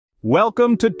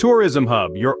Welcome to Tourism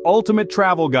Hub, your ultimate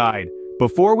travel guide.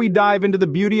 Before we dive into the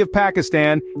beauty of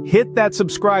Pakistan, hit that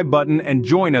subscribe button and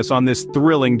join us on this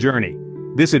thrilling journey.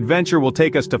 This adventure will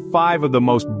take us to 5 of the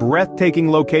most breathtaking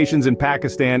locations in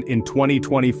Pakistan in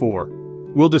 2024.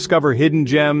 We'll discover hidden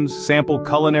gems, sample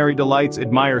culinary delights,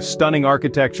 admire stunning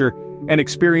architecture, and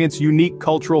experience unique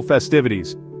cultural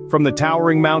festivities. From the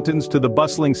towering mountains to the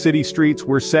bustling city streets,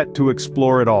 we're set to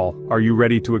explore it all. Are you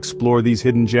ready to explore these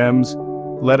hidden gems?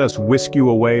 Let us whisk you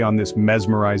away on this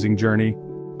mesmerizing journey.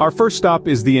 Our first stop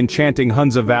is the enchanting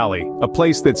Hunza Valley, a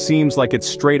place that seems like it's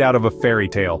straight out of a fairy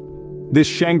tale. This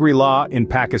Shangri-La in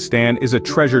Pakistan is a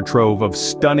treasure trove of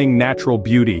stunning natural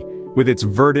beauty, with its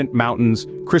verdant mountains,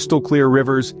 crystal-clear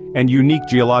rivers, and unique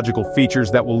geological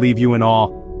features that will leave you in awe.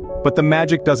 But the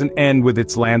magic doesn't end with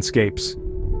its landscapes.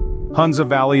 Hunza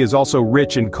Valley is also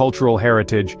rich in cultural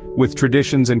heritage, with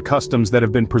traditions and customs that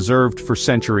have been preserved for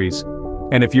centuries.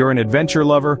 And if you're an adventure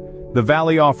lover, the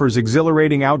valley offers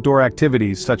exhilarating outdoor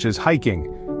activities such as hiking,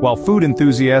 while food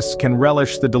enthusiasts can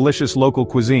relish the delicious local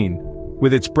cuisine.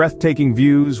 With its breathtaking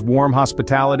views, warm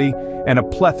hospitality, and a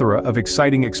plethora of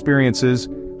exciting experiences,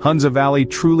 Hunza Valley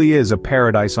truly is a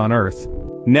paradise on earth.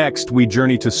 Next, we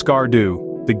journey to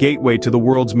Skardu, the gateway to the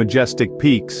world's majestic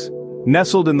peaks.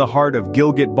 Nestled in the heart of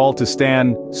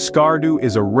Gilgit-Baltistan, Skardu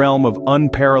is a realm of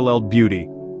unparalleled beauty.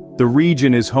 The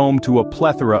region is home to a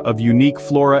plethora of unique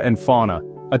flora and fauna,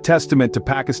 a testament to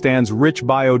Pakistan's rich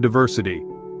biodiversity.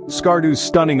 Skardu's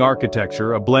stunning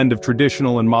architecture, a blend of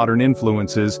traditional and modern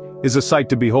influences, is a sight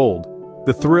to behold.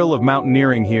 The thrill of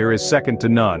mountaineering here is second to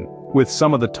none, with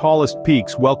some of the tallest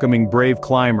peaks welcoming brave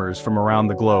climbers from around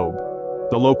the globe.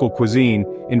 The local cuisine,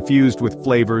 infused with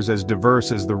flavors as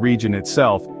diverse as the region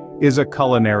itself, is a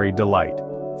culinary delight.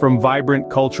 From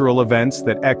vibrant cultural events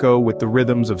that echo with the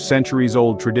rhythms of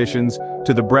centuries-old traditions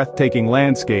to the breathtaking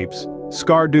landscapes,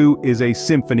 Skardu is a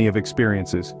symphony of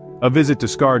experiences. A visit to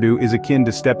Skardu is akin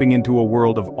to stepping into a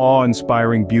world of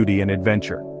awe-inspiring beauty and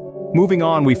adventure. Moving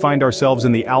on, we find ourselves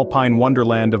in the Alpine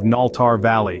Wonderland of Naltar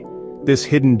Valley. This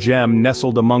hidden gem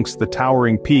nestled amongst the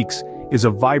towering peaks is a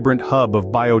vibrant hub of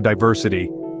biodiversity.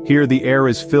 Here the air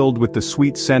is filled with the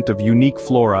sweet scent of unique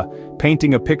flora,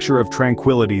 painting a picture of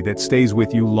tranquility that stays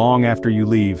with you long after you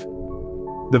leave.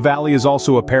 The valley is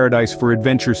also a paradise for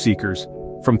adventure seekers.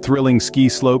 From thrilling ski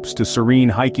slopes to serene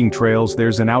hiking trails,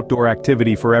 there's an outdoor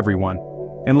activity for everyone.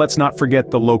 And let's not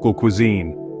forget the local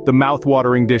cuisine. The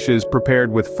mouth-watering dishes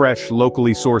prepared with fresh,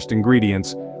 locally sourced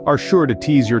ingredients are sure to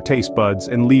tease your taste buds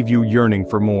and leave you yearning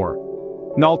for more.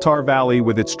 Naltar Valley,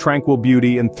 with its tranquil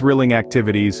beauty and thrilling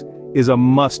activities, is a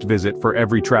must-visit for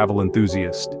every travel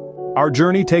enthusiast. Our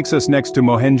journey takes us next to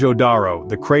Mohenjo-Daro,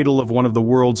 the cradle of one of the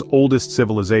world's oldest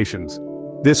civilizations.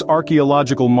 This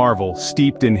archaeological marvel,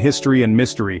 steeped in history and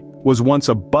mystery, was once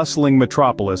a bustling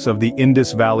metropolis of the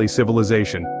Indus Valley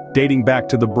civilization, dating back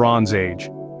to the Bronze Age.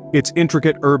 Its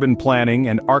intricate urban planning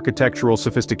and architectural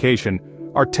sophistication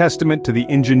are testament to the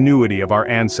ingenuity of our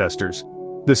ancestors.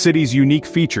 The city's unique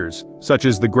features, such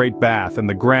as the Great Bath and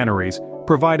the granaries,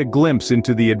 provide a glimpse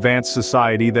into the advanced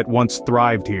society that once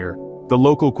thrived here. The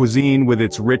local cuisine with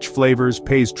its rich flavors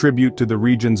pays tribute to the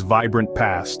region's vibrant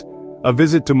past. A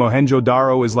visit to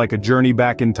Mohenjo-Daro is like a journey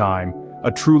back in time,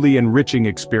 a truly enriching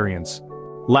experience.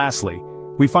 Lastly,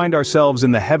 we find ourselves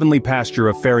in the heavenly pasture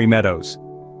of Fairy Meadows.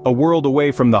 A world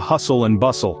away from the hustle and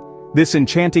bustle, this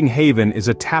enchanting haven is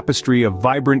a tapestry of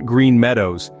vibrant green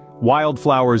meadows,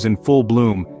 wildflowers in full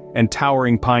bloom, and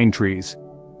towering pine trees.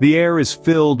 The air is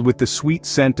filled with the sweet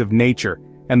scent of nature,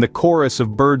 and the chorus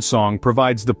of birdsong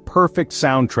provides the perfect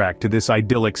soundtrack to this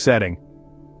idyllic setting.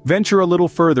 Venture a little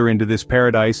further into this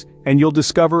paradise, and you'll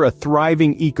discover a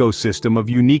thriving ecosystem of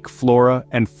unique flora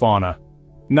and fauna.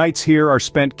 Nights here are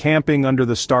spent camping under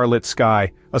the starlit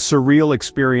sky, a surreal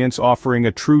experience offering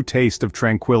a true taste of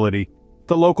tranquility.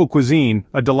 The local cuisine,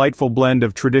 a delightful blend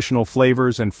of traditional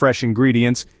flavors and fresh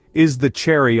ingredients, is the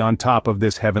cherry on top of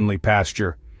this heavenly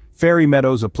pasture. Fairy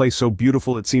Meadows, a place so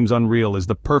beautiful it seems unreal, is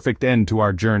the perfect end to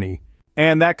our journey.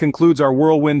 And that concludes our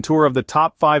whirlwind tour of the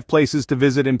top 5 places to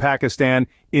visit in Pakistan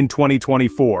in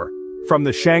 2024. From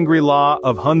the Shangri-La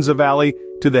of Hunza Valley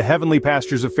to the heavenly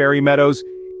pastures of Fairy Meadows,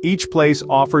 each place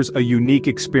offers a unique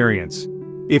experience.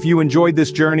 If you enjoyed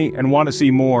this journey and want to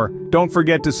see more, don't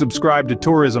forget to subscribe to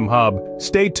Tourism Hub.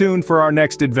 Stay tuned for our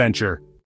next adventure.